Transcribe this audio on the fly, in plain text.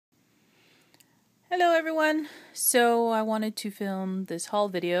Hello everyone! So I wanted to film this haul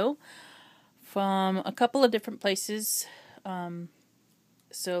video from a couple of different places.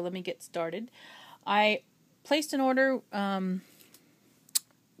 So let me get started. I placed an order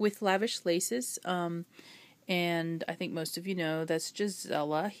with LavishLaces, and I think most of you know that's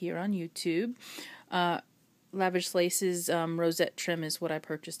Gisela here on YouTube. LavishLaces rosette trim is what I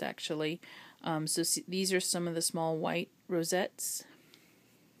purchased actually. These are some of the small white rosettes.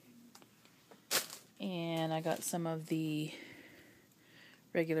 And I got some of the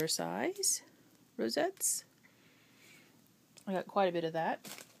regular size rosettes. I got quite a bit of that.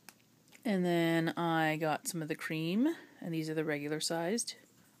 And then I got some of the cream, and these are the regular sized.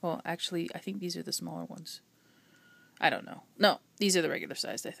 Well, actually, I think these are the smaller ones. I don't know. No, these are the regular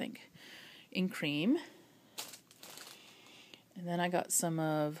sized, I think, in cream. And then I got some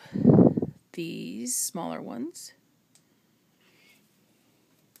of these smaller ones.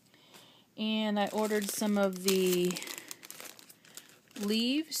 And I ordered some of the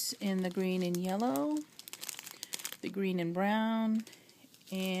leaves in the green and yellow, the green and brown,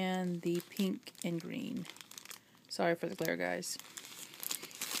 and the pink and green. Sorry for the glare, guys.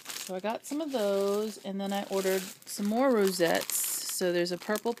 So I got some of those, and then I ordered some more rosettes. So there's a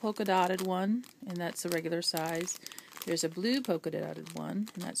purple polka dotted one, and that's a regular size. There's a blue polka dotted one,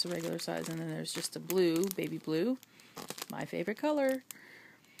 and that's a regular size. And then there's just a blue, baby blue, my favorite color.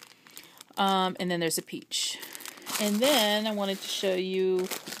 And then there's a peach. And then I wanted to show you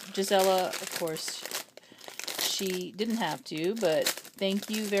Gisela, of course. She didn't have to, but thank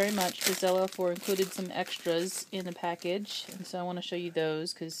you very much, Gisela, for included some extras in the package. And so I want to show you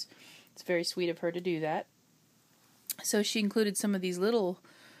those because it's very sweet of her to do that. So she included some of these little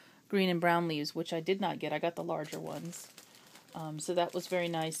green and brown leaves, which I did not get. I got the larger ones. So that was very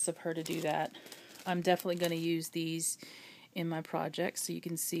nice of her to do that. I'm definitely going to use these in my project, so you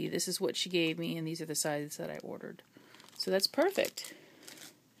can see this is what she gave me, and these are the sizes that I ordered. So that's perfect.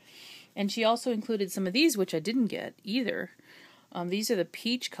 And she also included some of these, which I didn't get either. These are the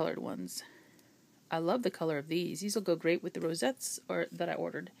peach colored ones. I love the color of these. These will go great with the rosettes that I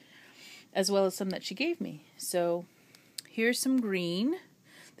ordered, as well as some that she gave me. So here's some green.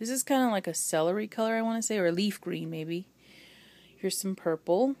 This is kind of like a celery color, I want to say, or a leaf green maybe. Here's some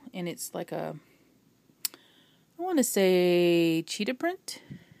purple, and it's like a, I want to say, cheetah print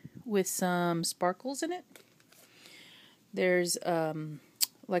with some sparkles in it. There's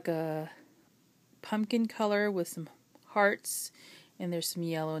like a pumpkin color with some hearts, and there's some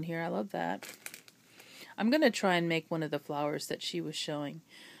yellow in here. I love that. I'm going to try and make one of the flowers that she was showing.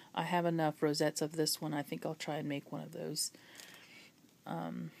 I have enough rosettes of this one. I think I'll try and make one of those.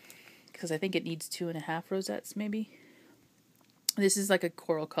 Because I think it needs 2.5 rosettes maybe. This is like a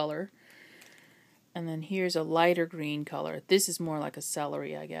coral color. And then here's a lighter green color. This is more like a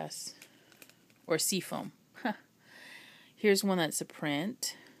celery, I guess. Or seafoam. Here's one that's a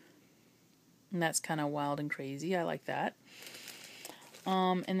print. And that's kind of wild and crazy. I like that.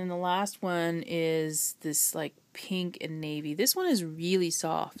 And then the last one is this like pink and navy. This one is really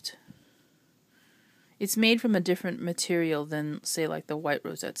soft. It's made from a different material than, say, like the white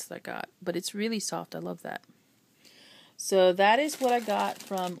rosettes that I got. But it's really soft. I love that. So that is what I got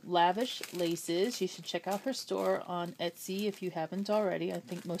from LavishLaces. You should check out her store on Etsy if you haven't already. I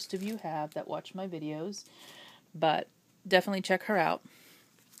think most of you have that watch my videos. But definitely check her out.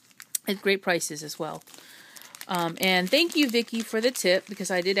 At great prices as well. And thank you, Vicky, for the tip. Because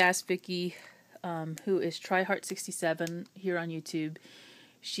I did ask Vicky, who is TryHeart67 here on YouTube.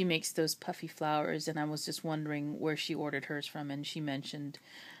 She makes those puffy flowers. And I was just wondering where she ordered hers from. And she mentioned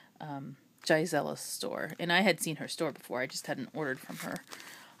Gisela's store, and I had seen her store before. I just hadn't ordered from her.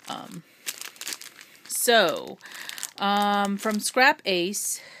 From Scrap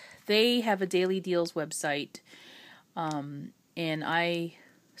Ace, they have a daily deals website, and I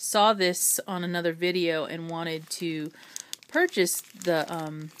saw this on another video and wanted to purchase the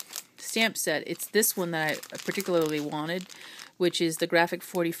stamp set. It's this one that I particularly wanted, which is the Graphic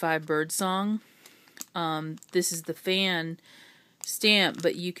 45 Bird Song. This is the fan stamp,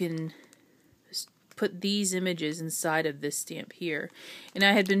 but you can put these images inside of this stamp here. And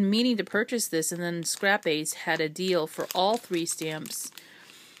I had been meaning to purchase this, and then Scrap Ace had a deal for all 3 stamps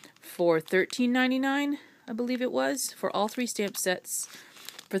for $13.99, I believe it was, for all 3 stamp sets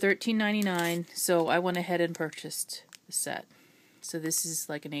for $13.99. So I went ahead and purchased the set. So this is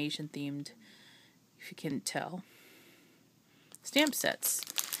like an Asian themed, if you can tell, stamp sets.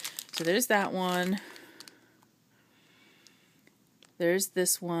 So there's that one. There's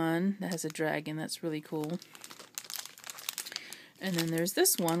this one that has a dragon. That's really cool. And then there's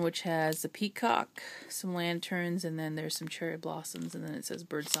this one, which has a peacock, some lanterns, and then there's some cherry blossoms, and then it says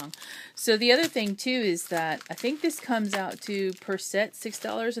birdsong. So the other thing, too, is that I think this comes out to, per set,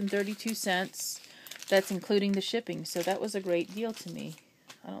 $6.32. That's including the shipping. So that was a great deal to me.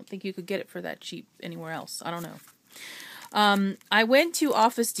 I don't think you could get it for that cheap anywhere else. I don't know. I went to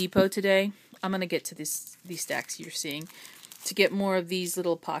Office Depot today. I'm going to get to these stacks you're seeing to get more of these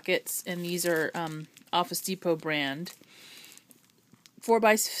little pockets. And these are Office Depot brand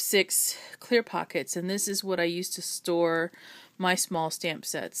 4x6 clear pockets, and this is what I used to store my small stamp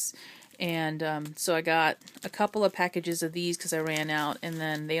sets. And so I got a couple of packages of these because I ran out, and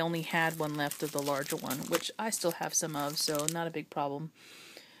then they only had one left of the larger one, which I still have some of, so not a big problem.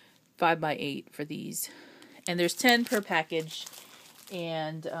 5x8 for these, and there's 10 per package.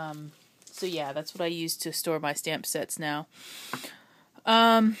 And so yeah, that's what I use to store my stamp sets now.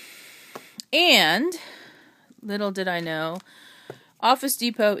 And little did I know, Office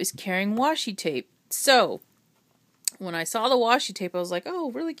Depot is carrying washi tape. So, when I saw the washi tape, I was like,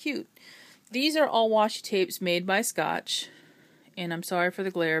 oh, really cute. These are all washi tapes made by Scotch. And I'm sorry for the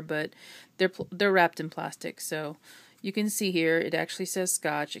glare, but they're wrapped in plastic. So, you can see here, it actually says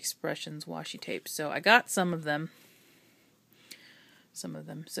Scotch Expressions washi tape. So, I got some of them.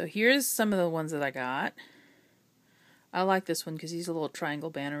 So, here's some of the ones that I got. I like this one because these are little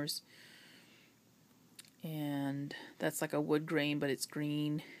triangle banners. And that's like a wood grain, but it's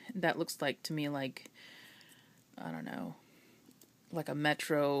green. That looks like, to me, like, I don't know, like a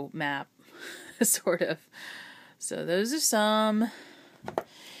metro map, sort of. So those are some.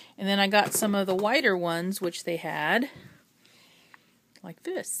 And then I got some of the whiter ones, which they had, like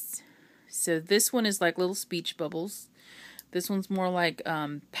this. So this one is like little speech bubbles. This one's more like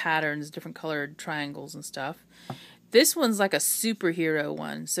patterns, different colored triangles and stuff. This one's like a superhero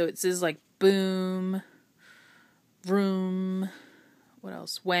one. So it says like boom, room, what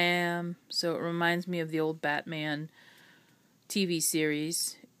else? Wham. So it reminds me of the old Batman TV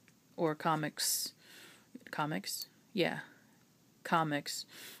series or comics. Yeah. Comics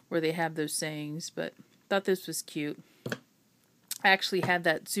where they have those sayings, but thought this was cute. I actually had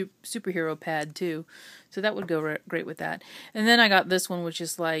that superhero pad too, so that would go great with that. And then I got this one, which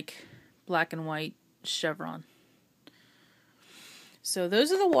is like black and white chevron. So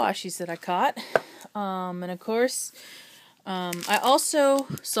those are the washies that I caught. And of course, I also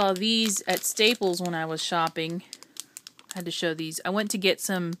saw these at Staples when I was shopping. I had to show these. I went to get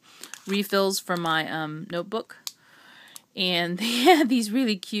some refills for my notebook. And they had these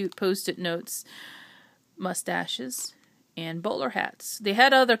really cute Post-it notes, mustaches, and bowler hats. They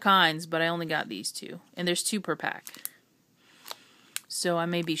had other kinds, but I only got these two. And there's 2 per pack. So I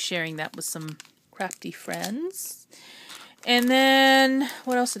may be sharing that with some crafty friends. And then,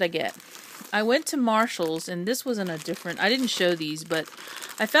 what else did I get? I went to Marshall's, and this was in a different... I didn't show these, but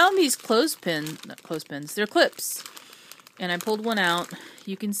I found these not clothespins. They're clips. And I pulled one out.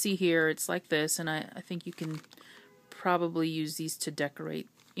 You can see here, it's like this, and I think you can probably use these to decorate,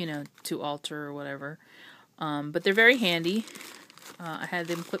 you know, to altar or whatever. But they're very handy. I had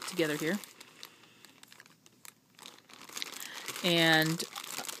them clipped together here. And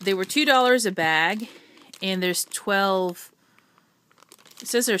they were $2 a bag, and there's 12... It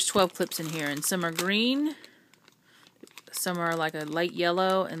says there's 12 clips in here, and some are green, some are like a light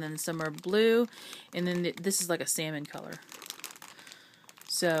yellow, and then some are blue, and then this is like a salmon color.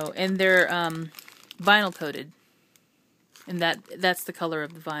 So, and they're vinyl coated, and that's the color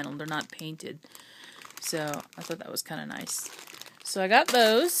of the vinyl. They're not painted. So I thought that was kind of nice. So I got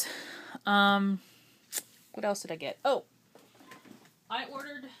those. What else did I get? Oh, I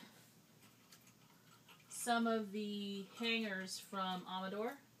ordered some of the hangers from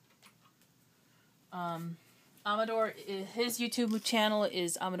Amador. Amador, his YouTube channel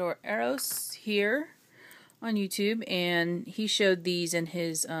is Amadoreros here on YouTube, and he showed these in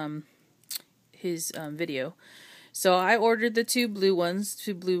his video. So I ordered the 2 blue ones,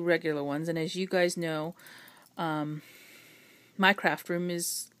 2 blue regular ones, and as you guys know, my craft room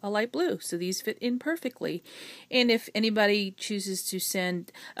is a light blue, so these fit in perfectly. And if anybody chooses to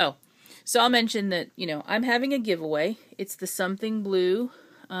send... Oh, so I'll mention that, you know, I'm having a giveaway. It's the Something Blue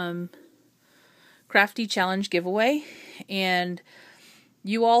Crafty Challenge giveaway. And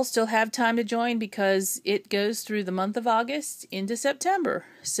you all still have time to join because it goes through the month of August into September.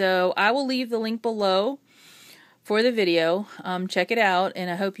 So I will leave the link below for the video. Check it out,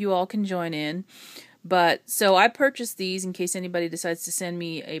 and I hope you all can join in. But, so I purchased these in case anybody decides to send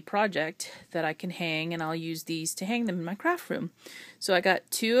me a project that I can hang, and I'll use these to hang them in my craft room. So I got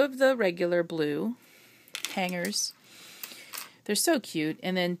 2 of the regular blue hangers. They're so cute.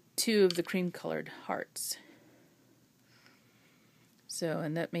 And then 2 of the cream colored hearts. So,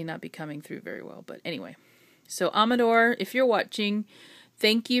 and that may not be coming through very well, but anyway. So Amador, if you're watching,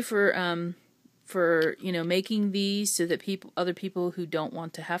 thank you for you know, making these so that other people who don't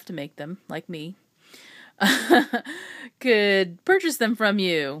want to have to make them, like me, could purchase them from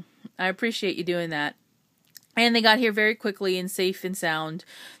you. I appreciate you doing that. And they got here very quickly and safe and sound.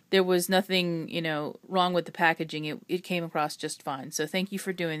 There was nothing, you know, wrong with the packaging. It came across just fine. So thank you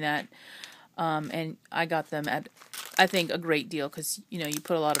for doing that. And I got them at, I think, a great deal because, you know, you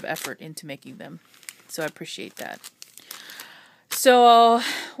put a lot of effort into making them. So I appreciate that. So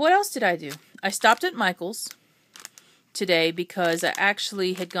what else did I do? I stopped at Micheals today because I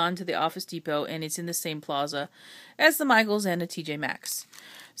actually had gone to the Office Depot and it's in the same plaza as the Micheals and the TJ Maxx.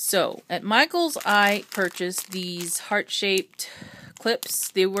 So at Micheals I purchased these heart-shaped clips.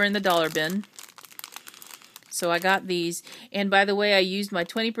 They were in the dollar bin. So I got these. And by the way, I used my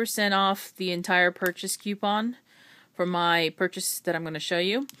 20% off the entire purchase coupon for my purchase that I'm going to show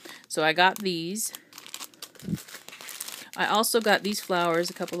you. So I got these. I also got these flowers,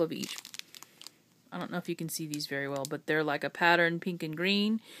 a couple of each. I don't know if you can see these very well, but they're like a pattern pink and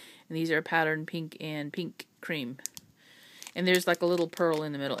green. And these are a pattern pink and pink cream. And there's like a little pearl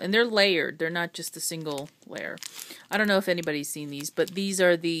in the middle. And they're layered. They're not just a single layer. I don't know if anybody's seen these, but these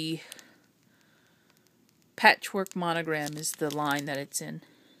are the Patchwork Monogram is the line that it's in.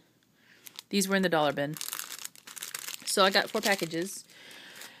 These were in the dollar bin. So I got 4 packages.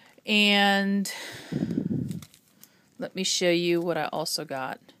 And let me show you what I also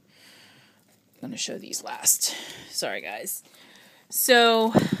got. I'm going to show these last. Sorry, guys.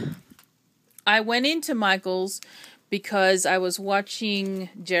 So I went into Micheals because I was watching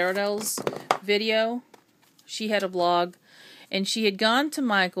Geraldel's video. She had a vlog, and she had gone to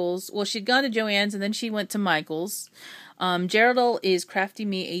Micheals. Well, she'd gone to Joann's, and then she went to Micheals. Geraldel is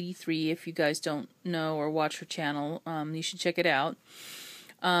CraftyMe83. If you guys don't know or watch her channel, you should check it out.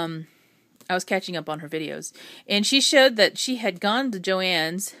 I was catching up on her videos, and she showed that she had gone to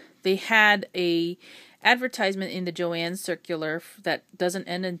Joann's. They had a advertisement in the Joann's circular that doesn't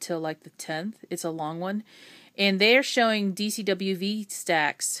end until like the 10th. It's a long one. And they're showing DCWV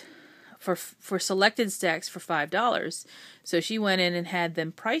stacks for selected stacks for $5. So she went in and had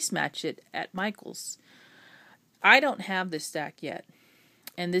them price match it at Micheals. I don't have this stack yet.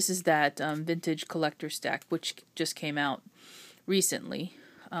 And this is that vintage collector stack, which just came out recently.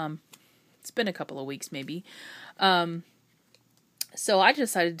 It's been a couple of weeks maybe. So I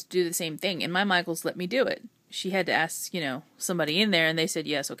decided to do the same thing. And my Micheals let me do it. She had to ask, you know, somebody in there, and they said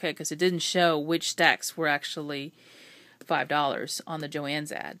yes, okay, because it didn't show which stacks were actually $5 on the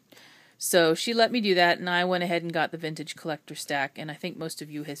Joann's ad. So she let me do that, and I went ahead and got the vintage collector stack, and I think most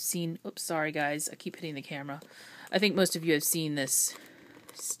of you have seen, oops, sorry guys, I keep hitting the camera. I think most of you have seen this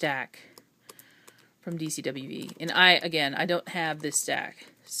stack from DCWV. And I don't have this stack,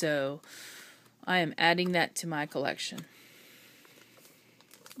 so I am adding that to my collection.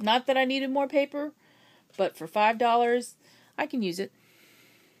 Not that I needed more paper, but for $5, I can use it.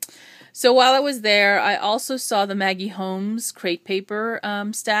 So while I was there, I also saw the Maggie Holmes crate paper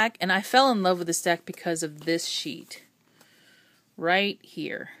stack, and I fell in love with the stack because of this sheet right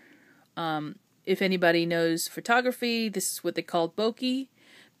here. If anybody knows photography, this is what they call bokeh,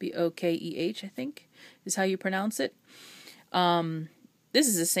 B-O-K-E-H, I think, is how you pronounce it. This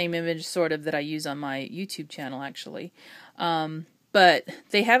is the same image, sort of, that I use on my YouTube channel, actually. But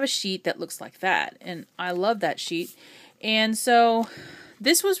they have a sheet that looks like that, and I love that sheet. And so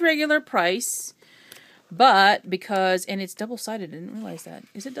this was regular price, but because, and it's double-sided, I didn't realize that.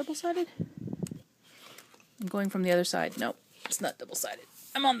 Is it double-sided? I'm going from the other side. Nope, it's not double-sided.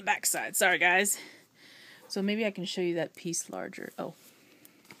 I'm on the back side. Sorry, guys. So maybe I can show you that piece larger. Oh,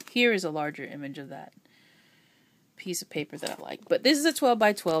 here is a larger image of that piece of paper that I like. But this is a 12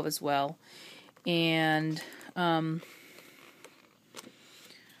 by 12 as well. And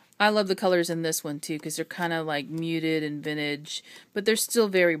I love the colors in this one too, because they're kind of like muted and vintage, but they're still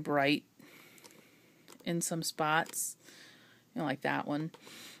very bright in some spots. You know, like that one.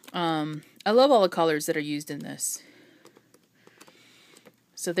 I love all the colors that are used in this.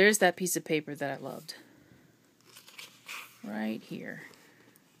 So there's that piece of paper that I loved. Right here.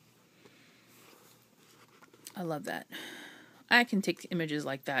 I love that. I can take images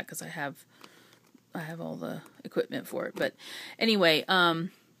like that because I have all the equipment for it. But anyway,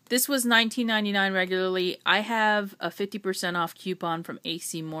 this was $19.99 regularly. I have a 50% off coupon from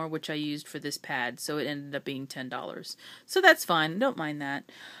AC Moore, which I used for this pad, so it ended up being $10. So that's fine. Don't mind that.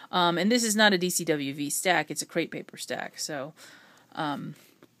 And this is not a DCWV stack. It's a crate paper stack. So,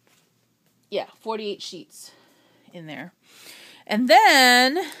 yeah, 48 sheets in there. And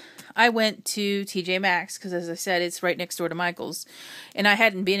then I went to TJ Maxx because, as I said, it's right next door to Micheals. And I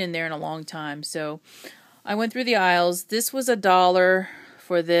hadn't been in there in a long time. So I went through the aisles. This was $1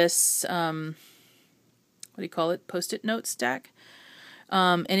 for this, what do you call it? Post-it note stack.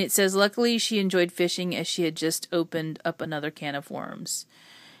 And it says, luckily she enjoyed fishing as she had just opened up another can of worms.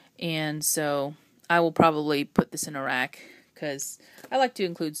 And so I will probably put this in a rack because I like to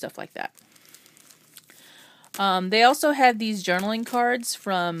include stuff like that. They also had these journaling cards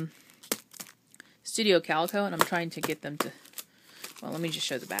from Studio Calico, and I'm trying to get them to, well, let me just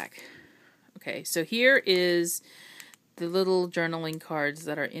show the back. Okay, so here is the little journaling cards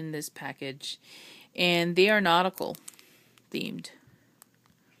that are in this package, and they are nautical themed.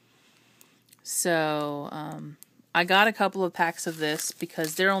 So, I got a couple of packs of this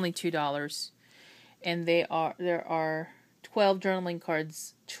because they're only $2, and there are 12 journaling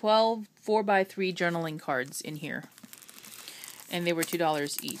cards, 12 4x3 journaling cards in here, and they were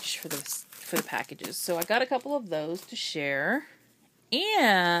 $2 each for the packages. So I got a couple of those to share,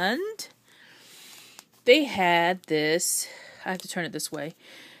 and they had this. I have to turn it this way.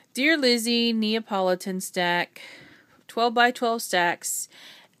 Dear Lizzie Neapolitan stack, 12x12 stacks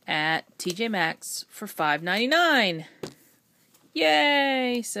at TJ Maxx for $5.99.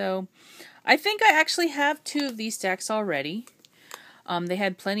 Yay! So I think I actually have 2 of these stacks already. They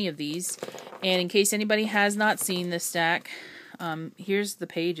had plenty of these. And in case anybody has not seen this stack, here's the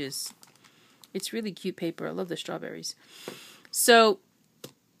pages. It's really cute paper. I love the strawberries. So,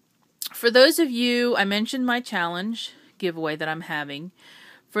 for those of you, I mentioned my challenge giveaway that I'm having.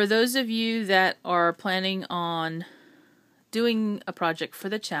 For those of you that are planning on doing a project for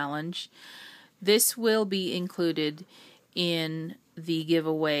the challenge, this will be included in the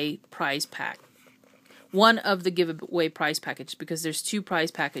giveaway prize pack. One of the giveaway prize package, because there's 2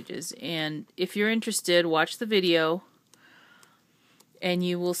 prize packages. And if you're interested, watch the video and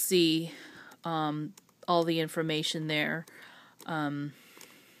you will see all the information there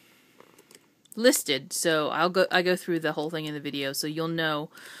listed. So I go through the whole thing in the video, so you'll know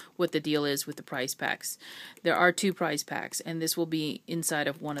what the deal is with the prize packs. There are 2 prize packs, and this will be inside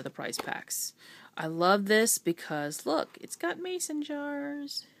of one of the prize packs. I love this because look, it's got mason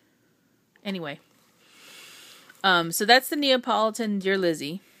jars. Anyway, so that's the Neapolitan Dear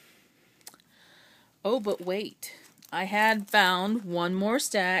Lizzie. Oh, but wait, I had found one more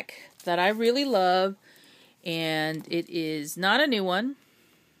stack that I really love, and it is not a new one.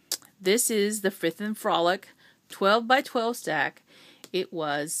 This is the Frith and Frolic 12x12 stack. It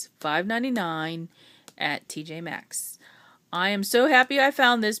was $5.99 at TJ Maxx. I am so happy I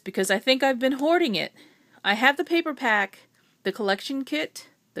found this because I think I've been hoarding it. I have the paper pack, the collection kit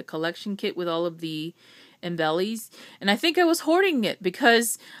with all of the embellies, and I think I was hoarding it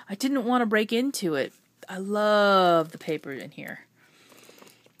because I didn't want to break into it. I love the paper in here.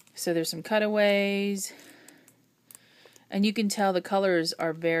 So there's some cutaways, and you can tell the colors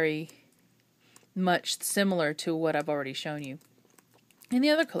are very much similar to what I've already shown you in the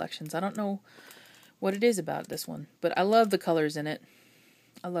other collections. I don't know what it is about this one, but I love the colors in it.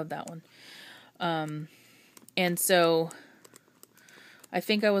 I love that one. And so I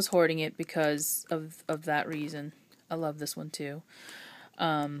think I was hoarding it because of that reason. I love this one too.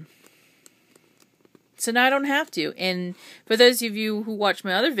 So now I don't have to. And for those of you who watch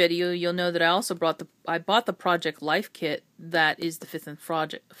my other video, you'll know that I also bought the Project Life kit. That is the Frith and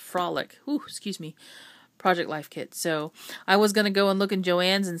Frolic. Ooh, excuse me. Project Life kit. So I was going to go and look in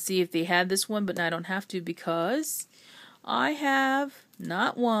Joann's and see if they had this one, but now I don't have to because I have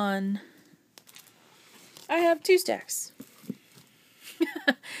not one. I have 2 stacks.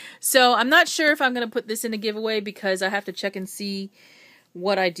 So I'm not sure if I'm going to put this in a giveaway because I have to check and see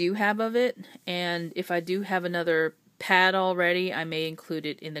what I do have of it, and if I do have another pad already, I may include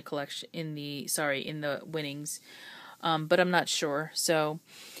it in the collection, in the winnings, but I'm not sure. So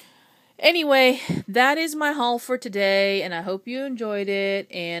anyway, that is my haul for today, and I hope you enjoyed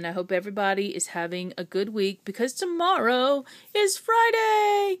it, and I hope everybody is having a good week because tomorrow is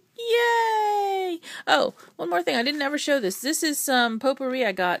Friday. Yay! Oh, one more thing, I didn't ever show this. This is some potpourri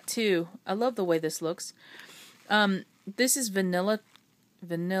I got too. I love the way this looks. This is vanilla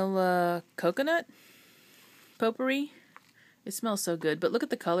coconut potpourri. It smells so good, but look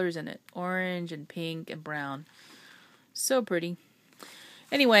at the colors in it. Orange and pink and brown. So pretty.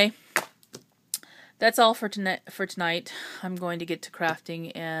 Anyway, that's all for tonight. I'm going to get to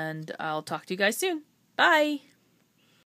crafting, and I'll talk to you guys soon. Bye!